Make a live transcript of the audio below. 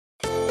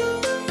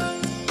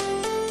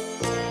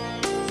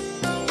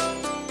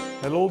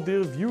Hello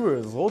dear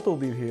viewers,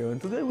 RotorDeal here,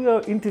 and today we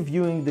are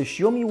interviewing the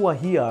Xiaomi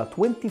Wiha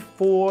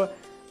 24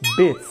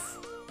 bits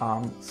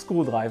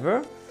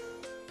screwdriver.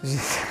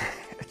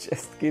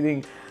 Just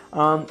kidding.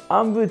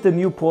 I'm with the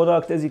new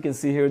product, as you can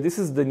see here. This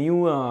is the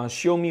new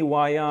Xiaomi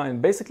Wiha, and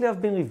basically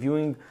I've been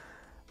reviewing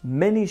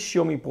many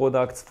Xiaomi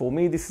products. For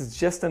me, this is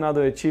just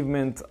another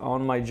achievement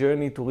on my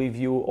journey to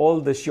review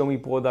all the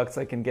Xiaomi products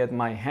I can get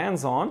my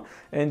hands on,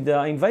 and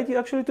I invite you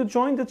actually to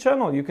join the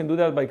channel. You can do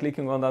that by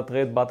clicking on that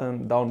red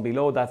button down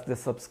below. That's the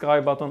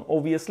subscribe button,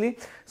 obviously.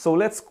 So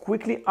let's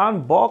quickly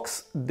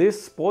unbox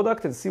this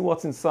product and see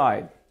what's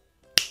inside.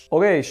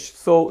 Okay,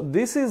 so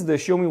this is the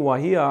Xiaomi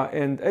Wiha,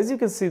 and as you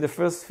can see, the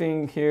first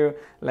thing here,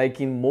 like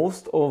in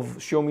most of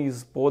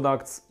Xiaomi's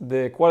products,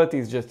 the quality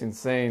is just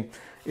insane.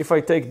 If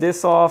I take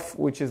this off,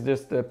 which is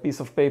just a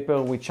piece of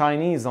paper with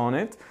Chinese on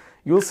it,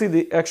 you'll see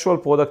the actual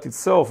product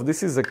itself.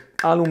 This is an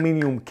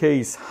aluminum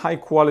case, high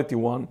quality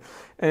one.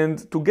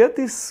 And to get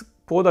this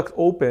product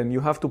open,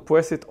 you have to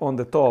press it on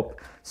the top.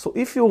 So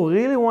if you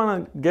really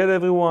want to get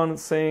everyone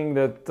saying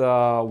that,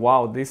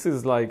 wow, this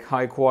is like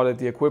high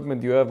quality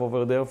equipment you have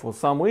over there for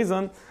some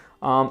reason,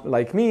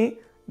 like me,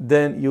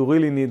 then you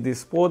really need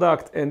this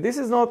product. And this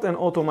is not an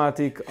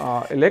automatic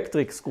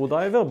electric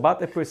screwdriver,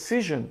 but a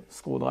precision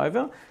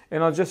screwdriver.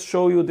 And I'll just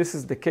show you, this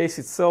is the case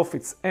itself.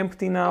 It's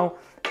empty now.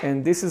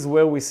 And this is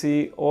where we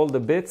see all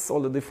the bits,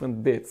 all the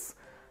different bits.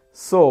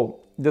 So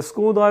the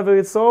screwdriver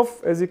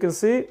itself, as you can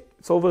see,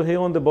 it's over here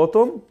on the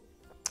bottom.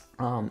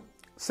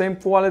 Same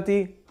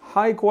quality,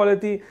 high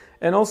quality.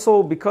 And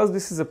also, because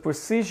this is a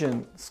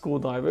precision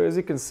screwdriver, as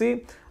you can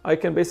see, I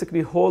can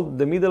basically hold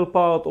the middle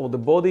part or the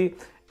body,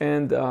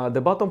 and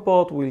the bottom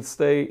part will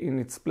stay in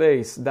its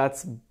place.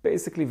 That's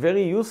basically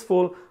very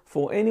useful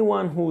for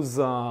anyone who's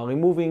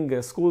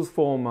removing screws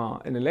from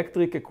an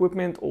electric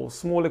equipment or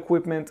small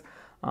equipment.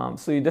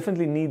 So you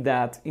definitely need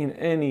that in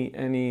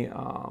any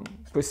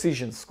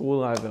precision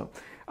screwdriver.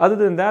 Other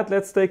than that,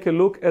 let's take a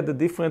look at the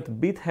different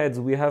bit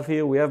heads we have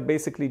here. We have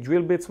basically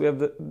drill bits. We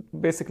have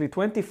basically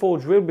 24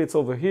 drill bits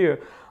over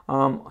here.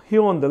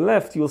 Here on the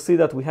left, you'll see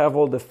that we have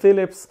all the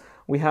Phillips.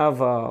 We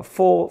have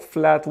 4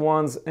 flat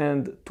ones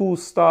and 2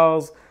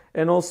 stars,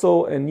 and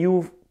also a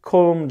new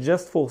column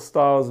just for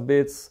stars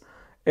bits,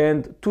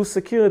 and 2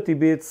 security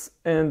bits,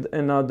 and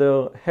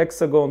another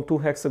hexagon, 2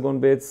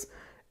 hexagon bits,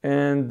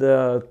 and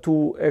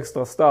 2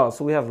 extra stars.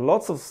 So we have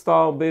lots of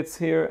star bits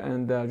here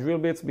and drill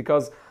bits,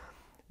 because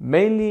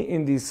mainly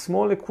in the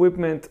small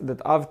equipment that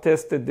I've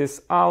tested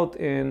this out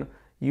in,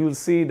 you'll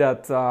see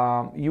that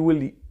you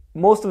will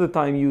most of the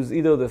time use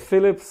either the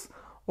Phillips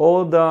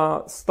or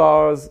the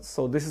stars.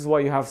 So this is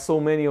why you have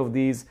so many of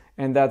these,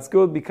 and that's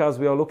good because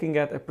we are looking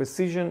at a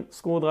precision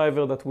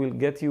screwdriver that will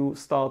get you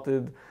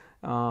started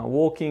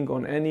working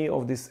on any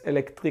of this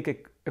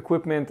electric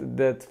equipment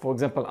that, for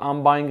example,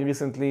 I'm buying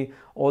recently,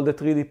 all the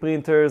 3D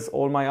printers,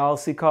 all my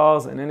RC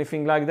cars and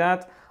anything like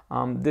that.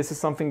 This is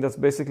something that's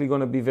basically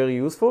going to be very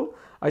useful.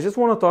 I just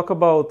want to talk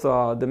about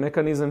the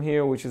mechanism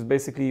here, which is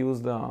basically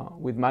used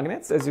with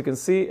magnets. As you can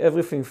see,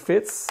 everything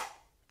fits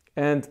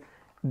and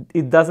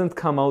it doesn't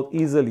come out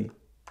easily.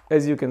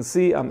 As you can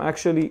see, I'm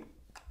actually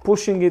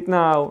pushing it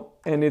now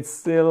and it's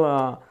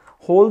still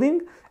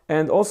holding.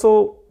 And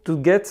also, to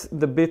get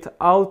the bit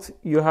out,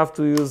 you have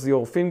to use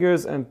your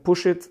fingers and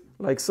push it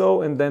like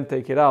so, and then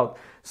take it out.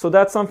 So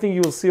that's something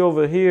you'll see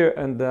over here,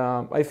 and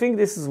I think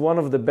this is one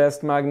of the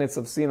best magnets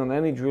I've seen on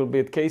any drill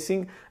bit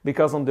casing,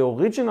 because on the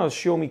original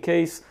Xiaomi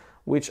case,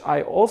 which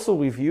I also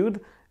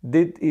reviewed,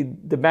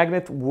 the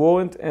magnet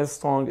weren't as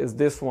strong as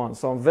this one.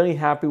 So I'm very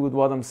happy with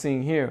what I'm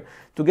seeing here.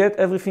 To get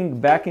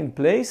everything back in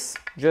place,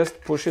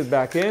 just push it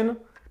back in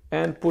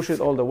and push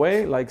it all the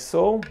way like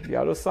so, the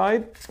other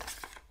side,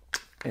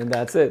 and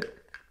that's it.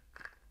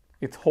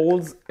 It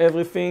holds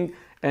everything,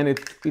 and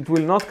it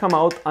will not come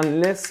out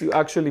unless you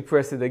actually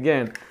press it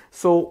again.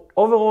 So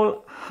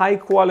overall, high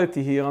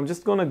quality here. I'm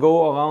just gonna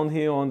go around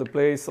here on the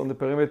place, on the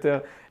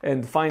perimeter,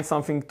 and find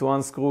something to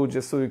unscrew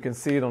just so you can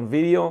see it on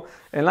video.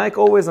 And like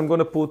always, I'm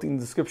gonna put in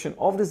the description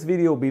of this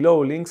video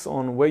below links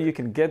on where you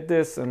can get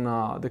this and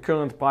the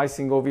current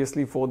pricing,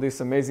 obviously, for this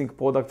amazing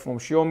product from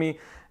Xiaomi.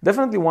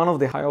 Definitely one of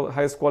the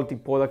highest quality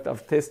product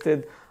I've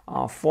tested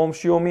from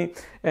Xiaomi.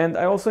 And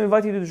I also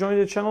invite you to join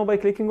the channel by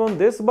clicking on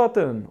this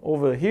button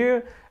over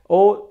here,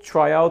 or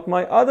try out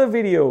my other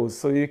videos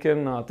so you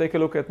can take a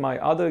look at my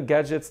other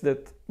gadgets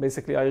that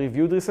basically I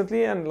reviewed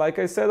recently. And like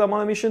I said, I'm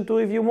on a mission to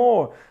review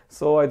more.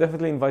 So I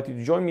definitely invite you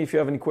to join me. If you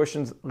have any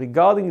questions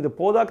regarding the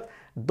product,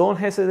 don't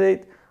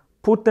hesitate,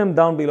 put them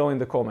down below in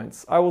the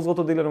comments. I was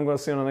RotorDeal, and I'm going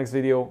to see you in the next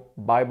video.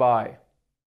 Bye bye.